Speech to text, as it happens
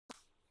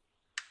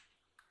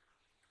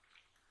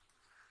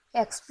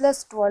x plus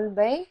 12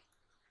 by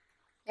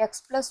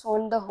x plus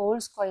 1 the whole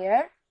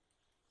square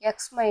x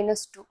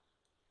minus 2.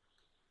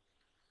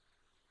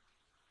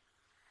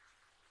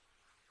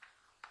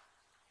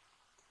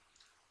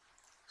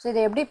 So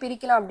இதை எப்படி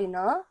பிரிக்கலாம்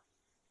அப்படின்னா,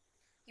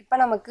 இப்போ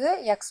நமக்கு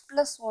x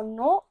plus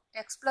 1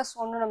 x plus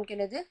 1 நமக்கு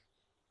என்னது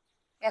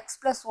x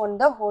plus 1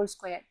 the whole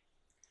square.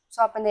 So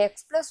அப்போ இந்த x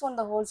plus 1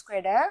 the whole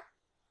square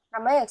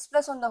நம்ம x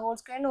plus 1 the whole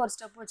square ஒரு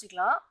ஸ்டெப்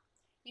வச்சுக்கலாம்.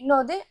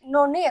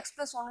 இன்னொன்று x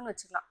plus 1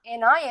 வச்சுக்கலாம்.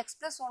 ஏன்னா x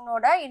plus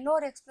 1ஓட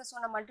இன்னொரு x plus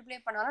 1 மல்டிப்ளை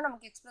பண்ணாலும்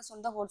நமக்கு x plus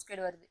 1 the whole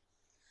square வருது.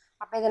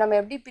 அப்போ இதை நம்ம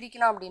எப்படி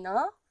பிரிக்கலாம் அப்படின்னா,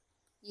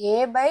 a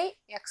by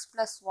x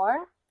plus 1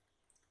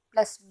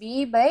 plus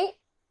b by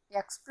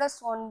x plus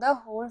 1 the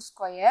whole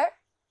square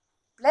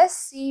plus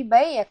c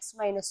by x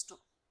minus 2.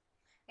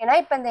 ஏன்னா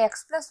இப்போ இந்த x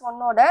plus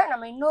 1ஓட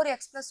நம்ம இன்னொரு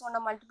x plus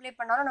 1 மல்டிப்ளை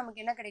பண்ணாலும்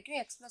நமக்கு என்ன கிடைக்கும்,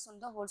 x plus 1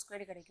 the whole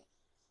square கிடைக்கும்.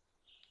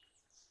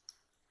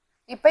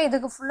 இப்போ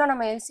இதுக்கு ஃபுல்லாக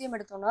நம்ம LCM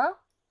எடுத்தோம்னா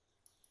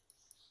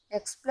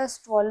x plus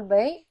 12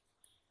 by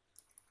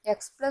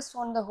x plus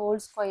 1 the whole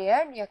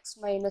square x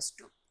minus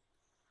 2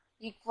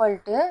 equal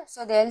to, so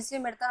இது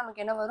LCM எடுத்தால்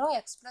நமக்கு என்ன வரும்,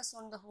 x plus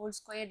 1 the whole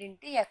square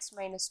into x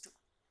minus 2.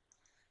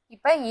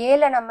 இப்போ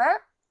ஏல நம்ம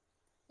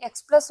x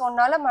plus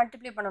 1ஆல்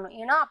மல்டிப்ளை பண்ணணும்.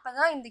 ஏன்னா அப்போ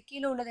தான் இந்த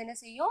கீழே உள்ளது என்ன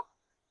செய்யும்,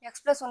 x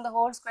plus 1 the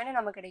whole square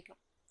நமக்கு கிடைக்கும்.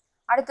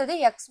 அடுத்தது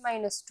x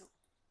minus 2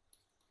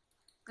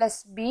 plus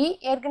b,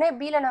 ஏற்கனவே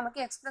bயில் நமக்கு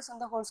x plus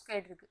 1 the whole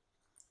square இருக்குது.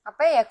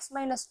 அப்போ x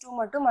minus 2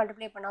 மட்டும்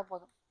மல்டிப்ளை பண்ணால்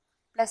போதும்.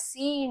 plus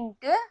c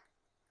into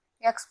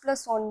x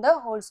plus 1 the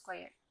whole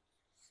square.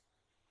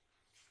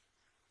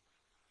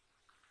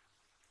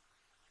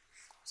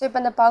 So இப்போ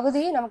இந்த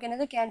பகுதி நமக்கு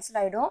என்னது கேன்சல்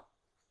ஆகிடும்.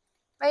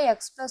 இப்போ x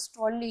plus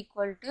 12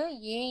 equal to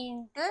a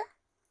into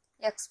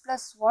x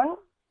plus 1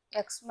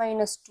 x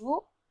minus 2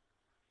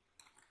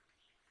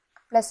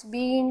 plus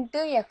b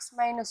into x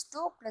minus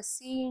 2 plus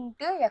c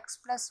into x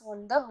plus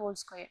 1 the whole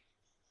square.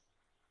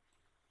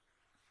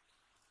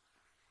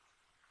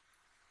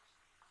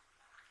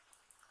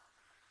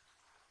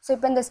 So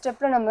இப்போ இந்த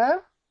ஸ்டெப்பில் நம்ம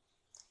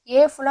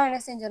a ஃபுல்லாக என்ன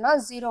செஞ்சோன்னா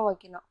 0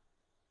 வைக்கலாம்.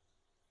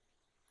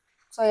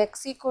 So x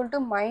equal to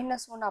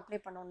minus 1 apply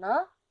பண்ணோம்னா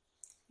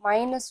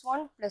minus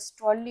 1 plus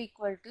 12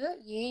 equal to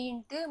a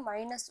into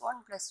minus 1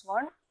 plus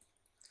 1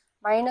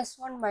 minus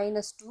 1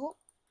 minus 2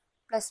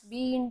 plus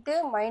b into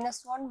minus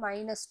 1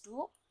 minus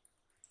 2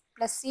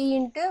 plus c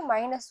into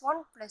minus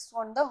 1 plus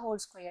 1 the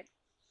whole square.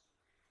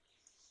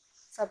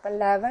 So அப்போ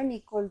 11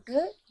 equal to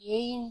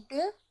a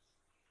into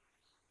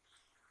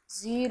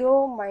 0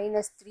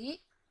 minus 3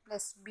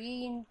 plus b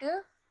into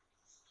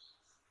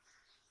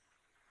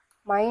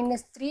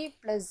minus 3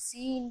 plus c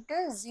into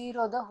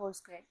 0 the whole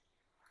square.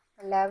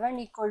 11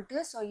 equal to,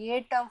 so a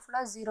term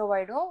ஃபுல்லாக 0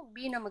 ஆகிடும், b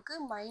நமக்கு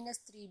minus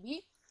 3b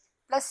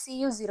plus c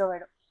 0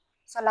 ஆகிடும்.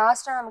 So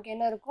லாஸ்ட்டாக நமக்கு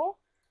என்ன இருக்கும்,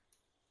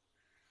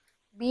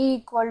 b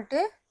equal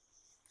to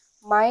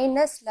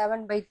minus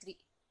 11 by 3.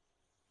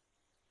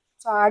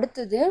 So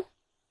அடுத்தது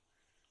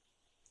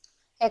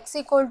x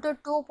equal to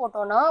 2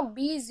 போட்டோன்னா b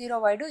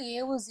 0 ஆகிடும், a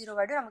 0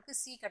 ஆகிடும், நமக்கு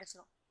c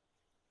கிடச்சிடும்.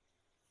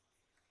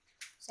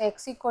 So x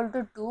equal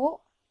to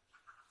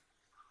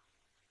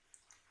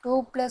 2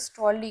 plus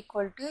 12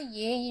 equal to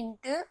a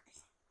into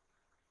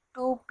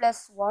 2 plus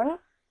 1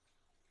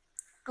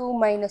 2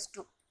 minus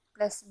 2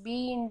 plus b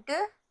into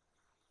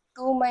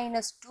 2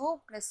 minus 2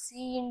 plus c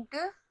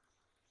into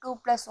 2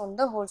 plus 1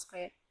 the whole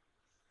square.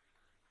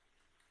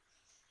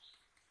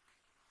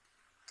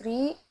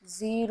 3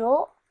 0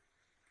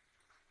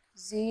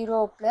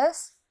 0 plus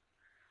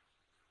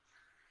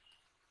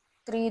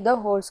 3 the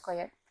whole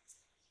square.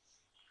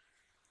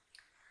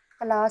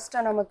 இப்போ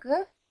லாஸ்ட்டாக நமக்கு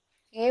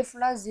a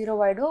ஃபுல்லாக 0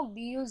 ஆகிடும்,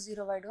 பியும்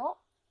 0 ஆகிடும்,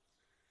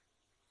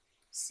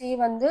 c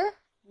வந்து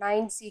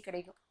 9c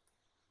கிடைக்கும்,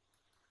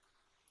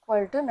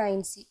 equal to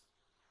 9c.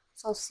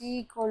 So c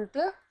equal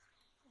to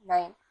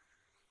 9.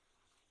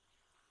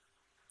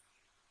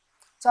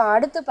 So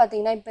அடுத்து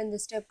பார்த்தீங்கன்னா இப்போ இந்த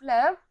ஸ்டெப்பில்,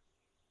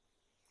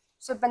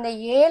 ஸோ இப்போ இந்த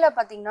ஏல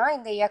பார்த்தீங்கன்னா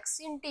இந்த எக்ஸ்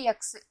இன்ட்டு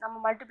எக்ஸ் நம்ம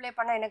மல்டிப்ளை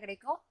பண்ணால் என்ன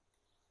கிடைக்கும்,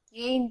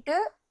 a இன்ட்டு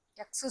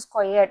எக்ஸ்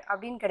ஸ்கொயர்ட்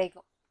அப்படின்னு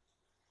கிடைக்கும்.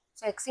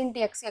 So X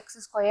into X X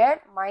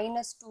squared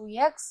minus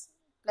 2x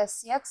plus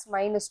X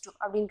minus 2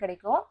 அப்படின்னு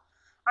கிடைக்கும்.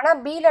 ஆனால்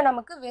பியில்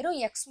நமக்கு வெறும்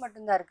எக்ஸ்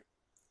மட்டும்தான் இருக்குது.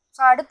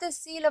 ஸோ அடுத்து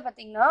சியில்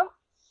பார்த்தீங்கன்னா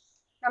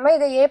நம்ம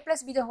இதை a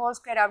plus be the whole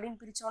square அப்படின்னு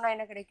பிரித்தோன்னா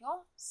என்ன கிடைக்கும்,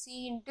 c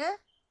into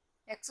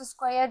X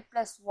squared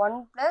plus 1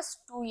 plus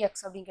 2x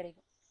அப்படின்னு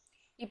கிடைக்கும்.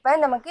 இப்போ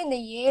நமக்கு இந்த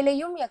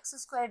ஏலையும் எக்ஸ்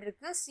ஸ்கொயர்ட்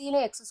இருக்குது, சியில்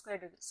எக்ஸ்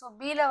ஸ்கொயர்ட் இருக்குது. ஸோ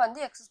பியில் வந்து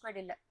எக்ஸ்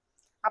ஸ்கொயர்ட் இல்லை.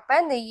 அப்போ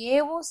இந்த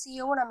ஏவும்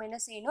சியும் நம்ம என்ன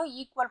செய்யணும்,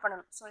 ஈக்குவல்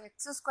பண்ணணும். ஸோ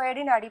எக்ஸ்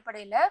ஸ்கொயர்டின்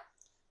அடிப்படையில்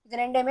இது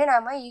ரெண்டையுமே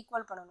நாம்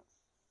ஈக்குவல் பண்ணணும்.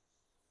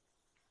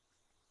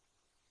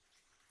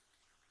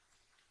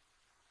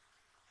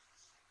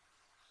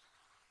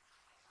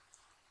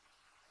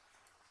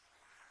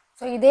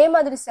 ஸோ இதே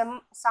மாதிரி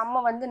சம்மை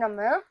வந்து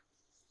நம்ம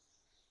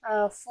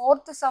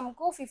 4th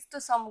சம்முக்கும் 5th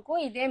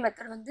சம்முக்கும் இதே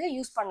மெத்தட் வந்து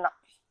யூஸ் பண்ணலாம்.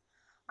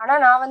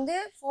 ஆனால் நான் வந்து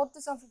 4th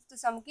சம் 5th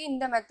சம்முக்கு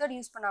இந்த மெத்தட்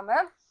யூஸ்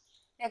பண்ணாமல்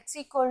X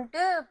equal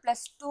to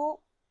plus 2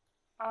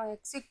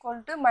 X equal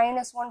to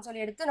minus 1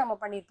 சொல்லி எடுத்து நம்ம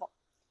பண்ணியிருப்போம்.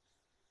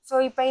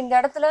 ஸோ இப்போ இந்த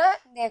இடத்துல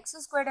இந்த எக்ஸ்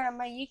ஸ்கொயர்டை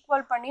நம்ம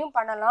ஈக்குவல் பண்ணியும்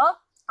பண்ணலாம்,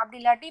 அப்படி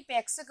இல்லாட்டி இப்போ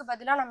எக்ஸுக்கு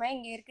பதிலாக நம்ம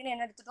இங்கே இருக்குன்னு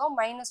என்ன எடுத்துட்டோம்,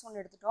 -1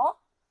 எடுத்துட்டோம்.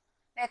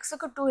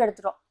 எக்ஸுக்கு 2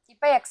 எடுத்துட்டோம்.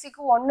 இப்போ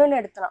எக்ஸுக்கு 1ன்னு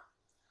எடுத்துலாம்.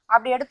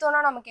 அப்படி எடுத்தோன்னா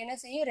நமக்கு என்ன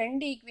செய்யும்,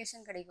 2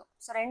 ஈக்குவேஷன் கிடைக்கும்.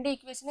 ஸோ 2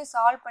 ஈக்குவேஷனையும்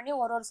சால்வ் பண்ணி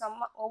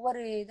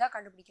ஒவ்வொரு இதாக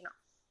கண்டுபிடிக்கலாம்.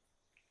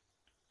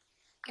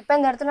 இப்போ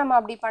இந்த இடத்துல நம்ம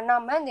அப்படி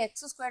பண்ணாமல் இந்த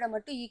x²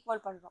 மட்டும்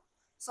ஈக்குவல் பண்ணுறோம்.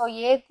 ஸோ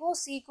ஏக்கும்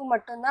சிக்கும்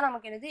மட்டும்தான்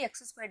நமக்கு என்னது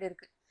x²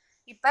 இருக்குது.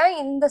 இப்போ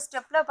இந்த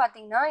ஸ்டெப்பில்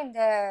பார்த்தீங்கன்னா இந்த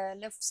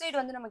லெஃப்ட் சைடு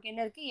வந்து நமக்கு என்ன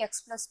இருக்குது,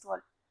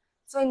 x+12.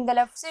 ஸோ இந்த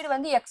லெஃப்ட் சைடு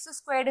வந்து x²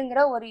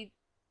 ஒரு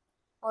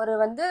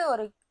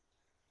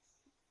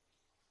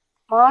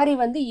மாறி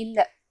வந்து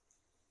இல்லை.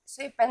 ஸோ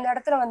இப்போ இந்த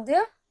இடத்துல வந்து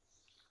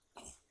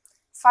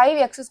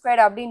 5x²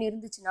 அப்படின்னு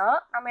இருந்துச்சுன்னா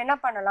நம்ம என்ன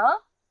பண்ணலாம்,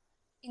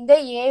 இந்த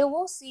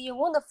ஏவும்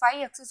சியும் இந்த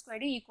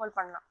 5x² ஈக்குவல்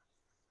பண்ணலாம்.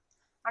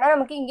 ஆனால்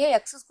நமக்கு இங்கே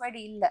x²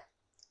 இல்லை.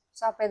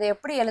 ஸோ அப்போ இதை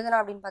எப்படி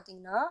எழுதலாம் அப்படின்னு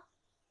பார்த்தீங்கன்னா,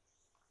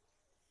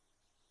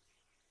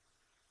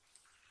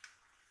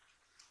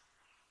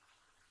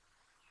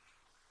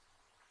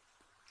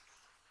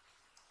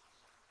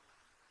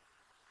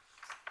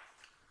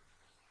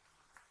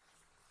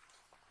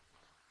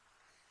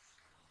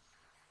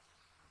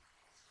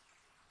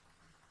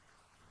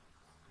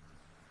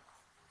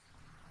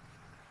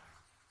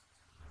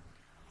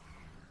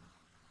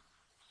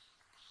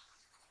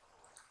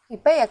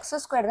 இப்போ x²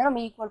 தான் நம்ம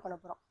ஈக்குவல் பண்ண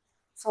போகிறோம்.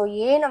 ஸோ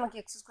ஏ நமக்கு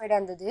x²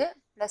 இருந்தது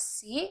ப்ளஸ்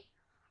சி.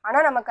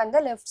 ஆனால் நமக்கு அந்த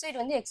லெஃப்ட் சைடு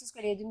வந்து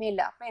x² எதுவுமே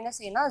இல்லை. அப்போ என்ன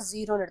செய்யணும்,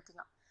 0ன்னு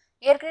எடுத்துக்கலாம்.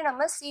 ஏற்கனவே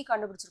நம்ம சி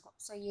கண்டுபிடிச்சிருக்கோம்.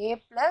 So a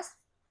 +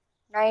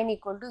 9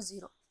 =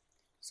 0.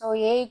 So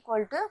a =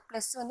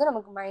 plus வந்து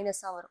நமக்கு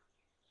மைனஸாக வரும்.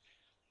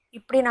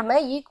 இப்படி நம்ம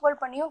ஈக்குவல்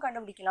பண்ணியும்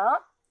கண்டுபிடிக்கலாம்.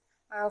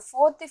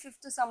 4th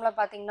 5th சம்மில்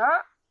பார்த்தீங்கன்னா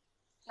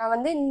நான்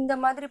வந்து இந்த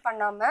மாதிரி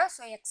பண்ணாமல்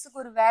ஸோ எக்ஸுக்கு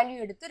ஒரு வேல்யூ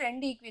எடுத்து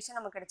 2 ஈக்குவேஷன்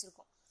நமக்கு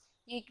கிடச்சிருக்கும்.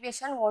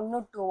 ஈக்குவேஷன்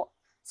 1, 2.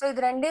 ஸோ இது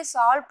ரெண்டையும்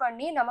சால்வ்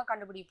பண்ணி நம்ம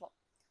கண்டுபிடிப்போம்.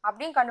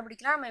 அப்படியும்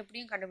கண்டுபிடிக்கலாம், நம்ம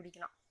எப்படியும்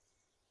கண்டுபிடிக்கலாம்.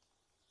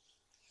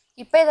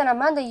 இப்போ இதை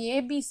நம்ம அந்த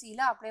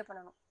ஏபிசியில் அப்ளை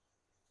பண்ணணும்.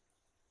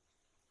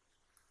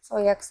 So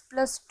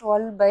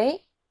x+12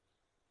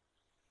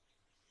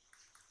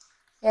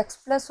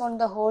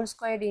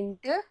 x+1²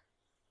 into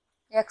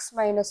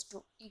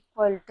x-2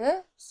 equal to,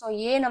 so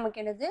ஏ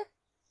நமக்கு என்னது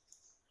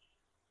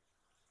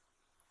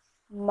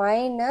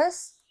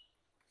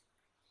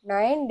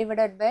 -9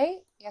 டிவைடட் பை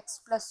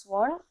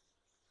x+1.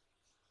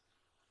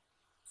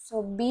 ஸோ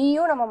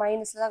பியும் நம்ம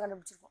மைனஸில் தான்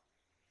கண்டுபிடிச்சிருக்கோம்.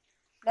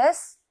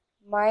 ப்ளஸ்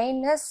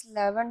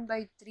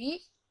 -11/3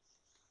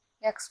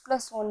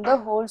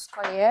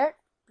 x+1²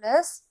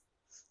 ப்ளஸ்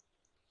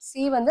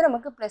சி வந்து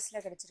நமக்கு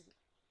ப்ளஸில் கிடச்சிருக்கு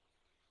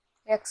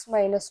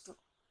x-2.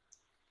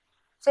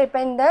 ஸோ இப்போ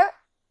இந்த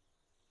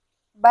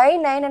பை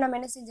 9 நம்ம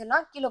என்ன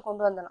செஞ்சிடலாம், கீழே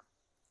கொண்டு வந்துடலாம்.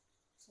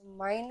 So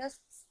 -9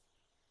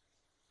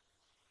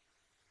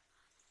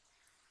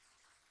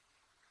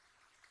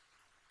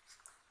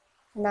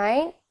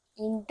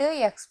 into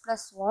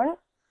x+1.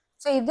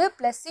 ஸோ இது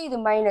ப்ளஸ் இது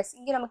மைனஸ்,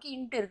 இங்கே நமக்கு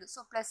இன்ட்டு இருக்குது.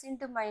 ஸோ ப்ளஸ்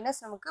இன்ட்டு மைனஸ்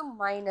நமக்கு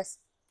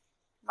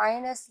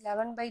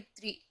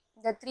 -11/3.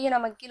 இந்த 3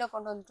 நம்ம கீழே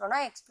கொண்டு வந்துட்டோம்னா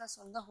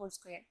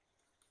x+1².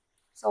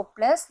 ஸோ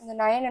ப்ளஸ் இந்த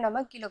 9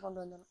 நம்ம கீழே கொண்டு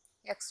வந்துடணும்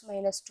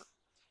x-2.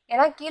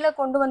 ஏன்னா கீழே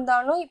கொண்டு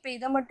வந்தாலும் இப்போ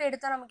இதை மட்டும்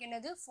எடுத்தால் நமக்கு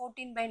என்னது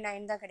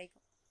 14/9 தான்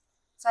கிடைக்கும்.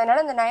 ஸோ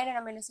அதனால் இந்த 9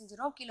 நம்ம என்ன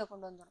செஞ்சிடும், கீழே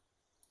கொண்டு வந்துடும்.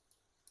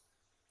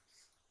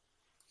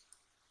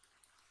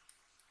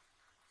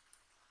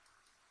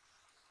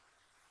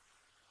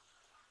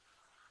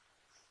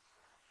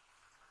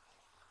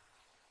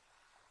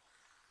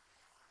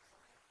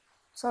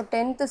 ஸோ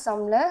 10th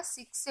சம்மில்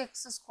 6x²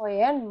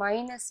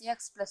 -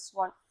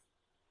 x+1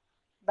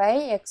 by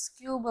x³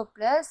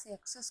 plus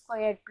x²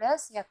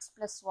 plus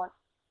x+1.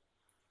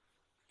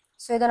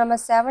 So இதை நம்ம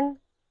 7.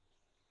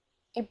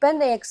 இப்போ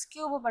இந்த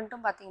x³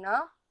 மட்டும் பார்த்தீங்கன்னா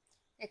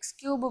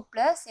x³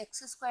 plus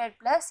x²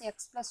 plus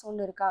x+1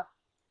 இருக்கா.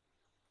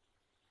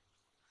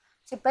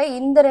 ஸோ இப்போ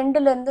இந்த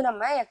ரெண்டுலேருந்து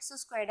நம்ம x²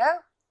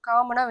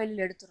 காமனாக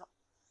வெளியில்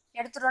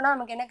எடுத்துட்டோம்னா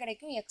நமக்கு என்ன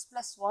கிடைக்கும்,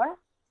 x+1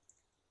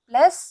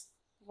 plus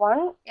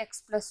 1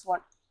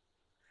 x+1.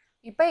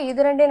 இப்போ இது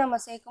ரெண்டையும் நம்ம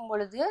சேர்க்கும்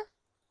பொழுது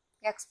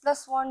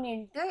x+1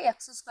 இன்ட்டு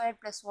x²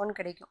 plus 1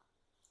 கிடைக்கும்.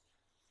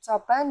 ஸோ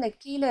அப்போ இந்த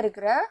கீழே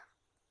இருக்கிற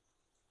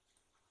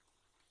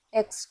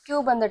x³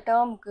 அந்த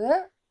டேர்முக்கு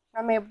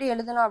நம்ம எப்படி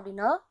எழுதணும்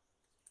அப்படின்னா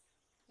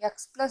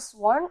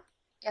x+1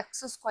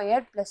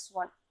 x² plus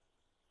 1.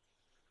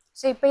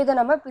 ஸோ இப்போ இதை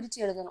நம்ம பிரித்து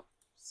எழுதணும்.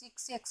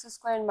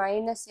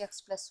 6x² -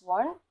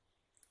 x+1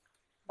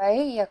 by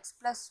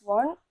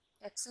x+1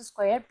 x²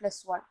 plus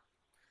 1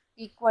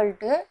 equal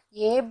to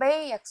a by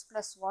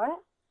x+1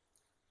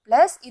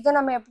 plus இதை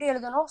நம்ம எப்படி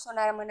எழுதணும். ஸோ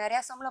நம்ம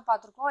நிறையா சம்மில்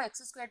பார்த்துருக்கோம்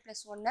x² plus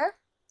 1.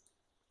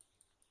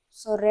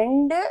 So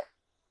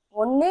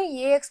 1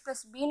 ax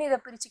plus bன்னு இதை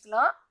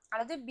பிரிச்சுக்கலாம்,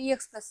 அல்லது bx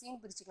plus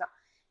cன்னு பிரிச்சுக்கலாம்.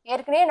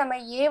 ஏற்கனவே நம்ம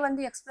a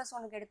வந்து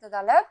x+1க்கு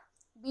எடுத்ததால்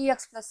bx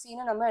plus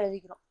cன்னு நம்ம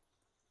எழுதிக்கிறோம்.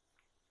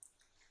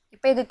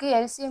 இப்போ இதுக்கு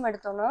LCM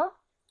எடுத்தோம்னா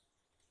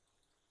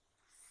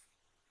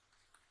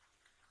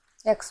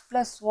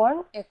x+1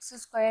 x²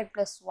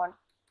 plus 1.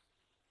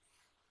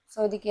 ஸோ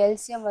இதுக்கு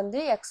LCM வந்து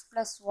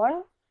x+1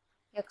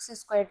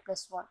 x²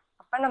 plus 1.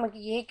 அப்போ நமக்கு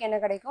ஏக்கு என்ன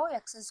கிடைக்கும்,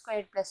 x²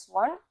 plus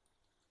 1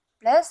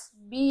 plus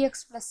bx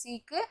plus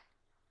cக்கு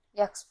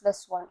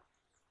x+1.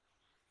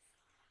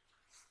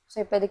 So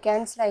இப்போ இது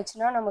கேன்சல்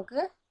ஆயிடுச்சுன்னா நமக்கு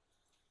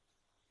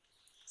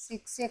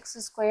 6x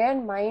squared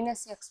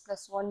minus x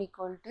plus 1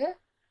 equal to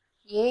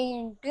a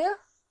into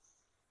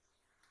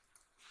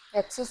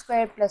x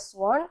squared plus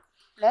 1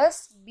 plus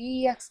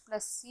bx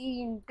plus c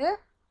into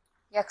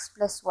x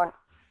plus 1.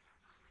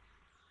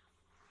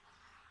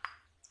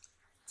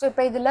 So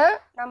இப்போ இதில்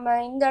நம்ம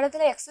இந்த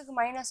இடத்துல எக்ஸுக்கு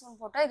 -1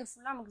 போட்டால் இது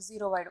ஃபுல்லாக நமக்கு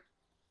 0 ஆகிடும்.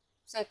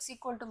 So x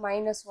equal to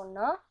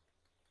 -1னா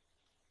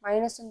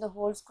minus in the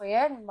whole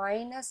squared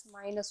minus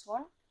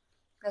 -1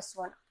 plus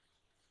 1.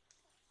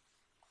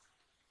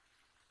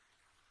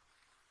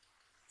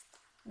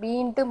 b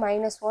into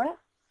 -1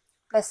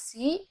 plus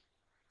c.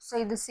 So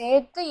இது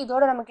சேர்த்து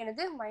இதோட நமக்கு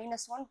என்னது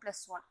 -1 plus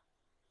 1.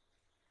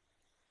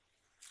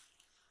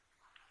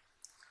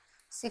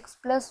 6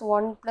 plus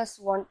 1 plus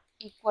 1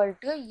 equal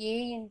to a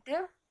into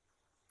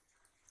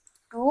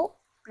 2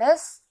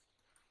 plus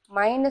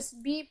minus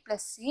b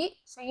plus c.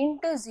 So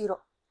into 0.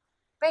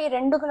 இப்போ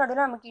ரெண்டுக்கும்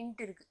நடுவில் நமக்கு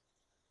இன்ட் இருக்குது.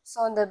 ஸோ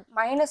அந்த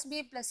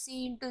 -b plus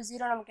c into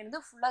 0 நமக்கு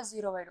என்னது ஃபுல்லாக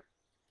 0 ஆகிடும்.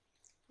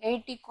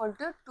 8 equal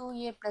to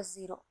 2a plus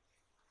 0.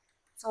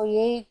 So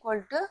a equal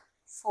to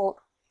 4.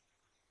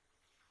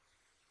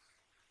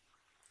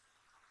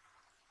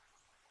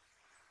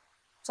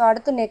 So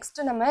அடுத்து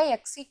நெக்ஸ்ட்டு நம்ம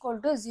x equal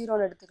to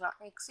 0ன்னு எடுத்துக்கலாம்.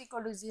 x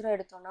equal to 0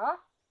 எடுத்தோம்னா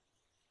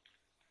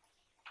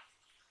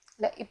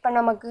இல்லை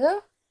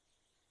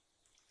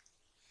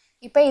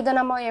இப்போ இதை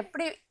நம்ம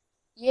எப்படி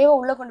ஏவை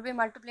உள்ளே கொண்டு போய்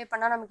மல்டிப்ளை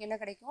பண்ணால் நமக்கு என்ன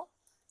கிடைக்கும்?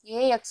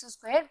 ax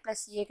ஸ்கொயர்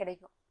ப்ளஸ் ஏ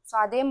கிடைக்கும். ஸோ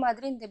அதே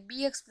மாதிரி இந்த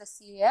bx ப்ளஸ்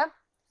சியை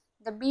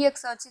இந்த bx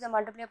வச்சு இதை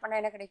மல்டிப்ளை பண்ணால்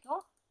என்ன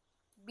கிடைக்கும்?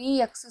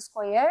 bx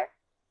ஸ்கொயர்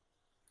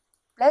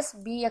ப்ளஸ்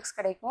bx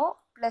கிடைக்கும்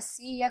ப்ளஸ்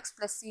cx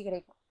ப்ளஸ் c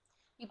கிடைக்கும்.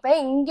 இப்போ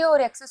இங்கே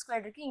ஒரு எக்ஸ்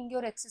ஸ்கொயர் இருக்குது, இங்கே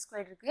ஒரு எக்ஸ்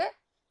ஸ்கொயர் இருக்குது,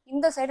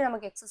 இந்த சைடு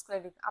நமக்கு எக்ஸ்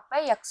ஸ்கொயர் இருக்குது. அப்போ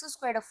எக்ஸ்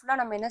ஸ்கொயரை ஃபுல்லாக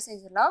நம்ம என்ன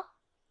செஞ்சிடலாம்?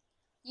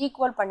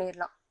 ஈக்குவல்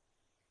பண்ணிடலாம்.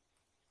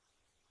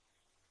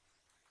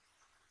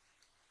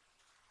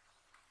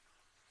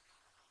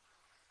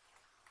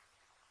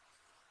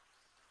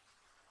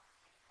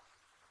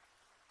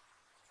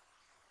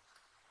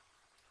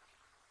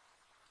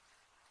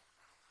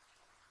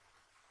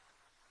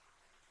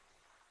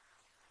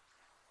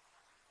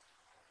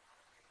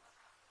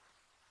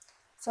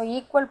 ஸோ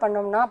ஈக்குவல்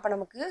பண்ணோம்னா அப்போ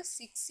நமக்கு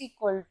 6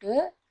 equal to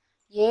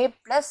a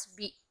plus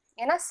b.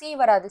 ஏன்னா c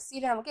வராது,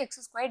 சியில் நமக்கு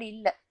எக்ஸ் ஸ்கொயர்டு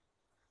இல்லை.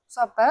 ஸோ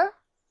அப்போ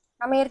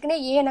நம்ம ஏற்கனவே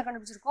a என்ன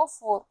கண்டுபிடிச்சிருக்கோம்?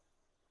 4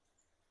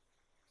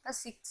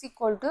 plus 6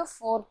 equal to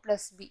 4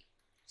 plus b.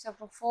 So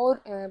அப்போ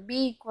b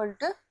equal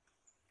to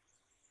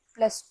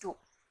plus 2.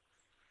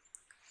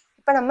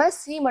 இப்போ நம்ம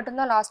c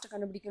மட்டும்தான் லாஸ்ட்டு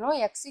கண்டுபிடிக்கணும்.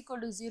 x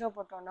equal to 0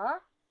 போட்டோம்னா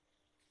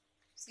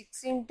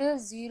 6 into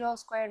 0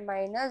 squared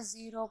minus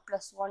 0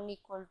 plus 1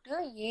 equal to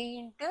a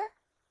into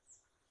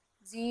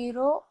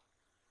 0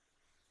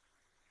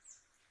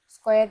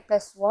 square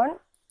plus 1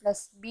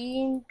 plus b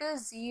into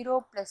 0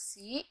 plus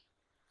c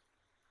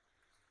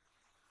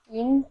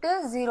into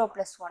 0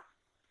 plus 1.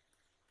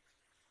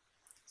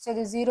 So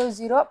இது 0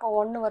 0 அப்போ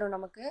 1 வரும்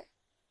நமக்கு.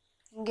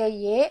 இங்கே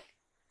a,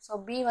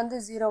 ஸோ b வந்து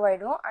 0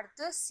 ஆகிடும்.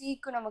 அடுத்து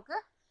cக்கு நமக்கு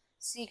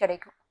c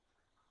கிடைக்கும்.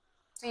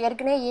 ஸோ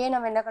ஏற்கனவே a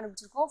நம்ம என்ன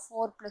கண்டுபிடிச்சிருக்கோம்?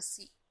 4 plus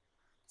c.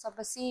 ஸோ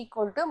அப்போ c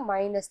equal to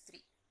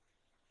 -3.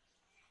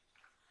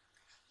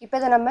 இப்போ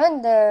இதை நம்ம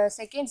இந்த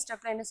செகண்ட்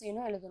ஸ்டெப்பில் என்ன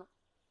செய்யணும்? எழுதணும்.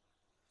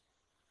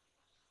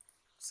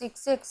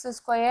 6x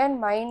squared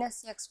minus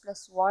x plus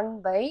 1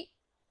 by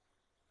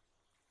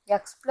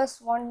x plus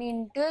 1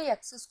 into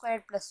x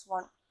squared plus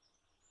 1.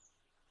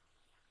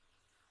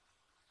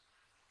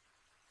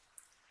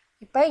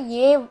 இப்போ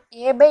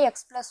a by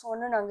x plus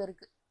 1 அங்கே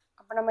இருக்குது.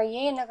 அப்போ நம்ம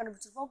a என்ன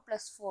கண்டுபிடிச்சிருக்கோம்?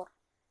 ப்ளஸ் 4.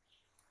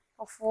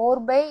 இப்போ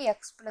 4 by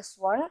x plus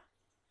 1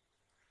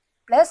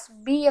 plus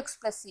bx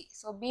plus c.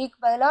 So bக்கு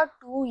பதிலாக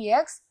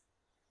 2x.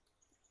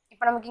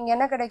 இப்போ நமக்கு இங்கே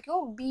என்ன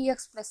கிடைக்கும்? bx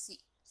plus c.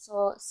 So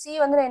c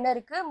வந்து என்ன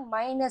இருக்குது?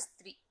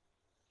 -3.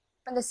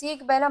 இப்போ இந்த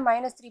சிக்கு பதிலாக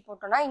 -3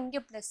 போட்டோம்னா இங்கே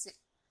plus.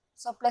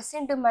 So plus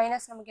into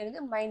minus நமக்கு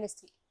என்னது?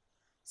 -3.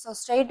 ஸோ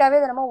ஸ்ட்ரெயிட்டாகவே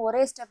இதை நம்ம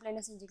ஒரே ஸ்டெப்பில்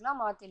என்ன செஞ்சுக்கலாம்?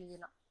 மாற்றி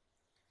எழுதிடலாம்.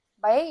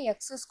 By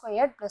x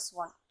squared plus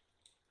 1.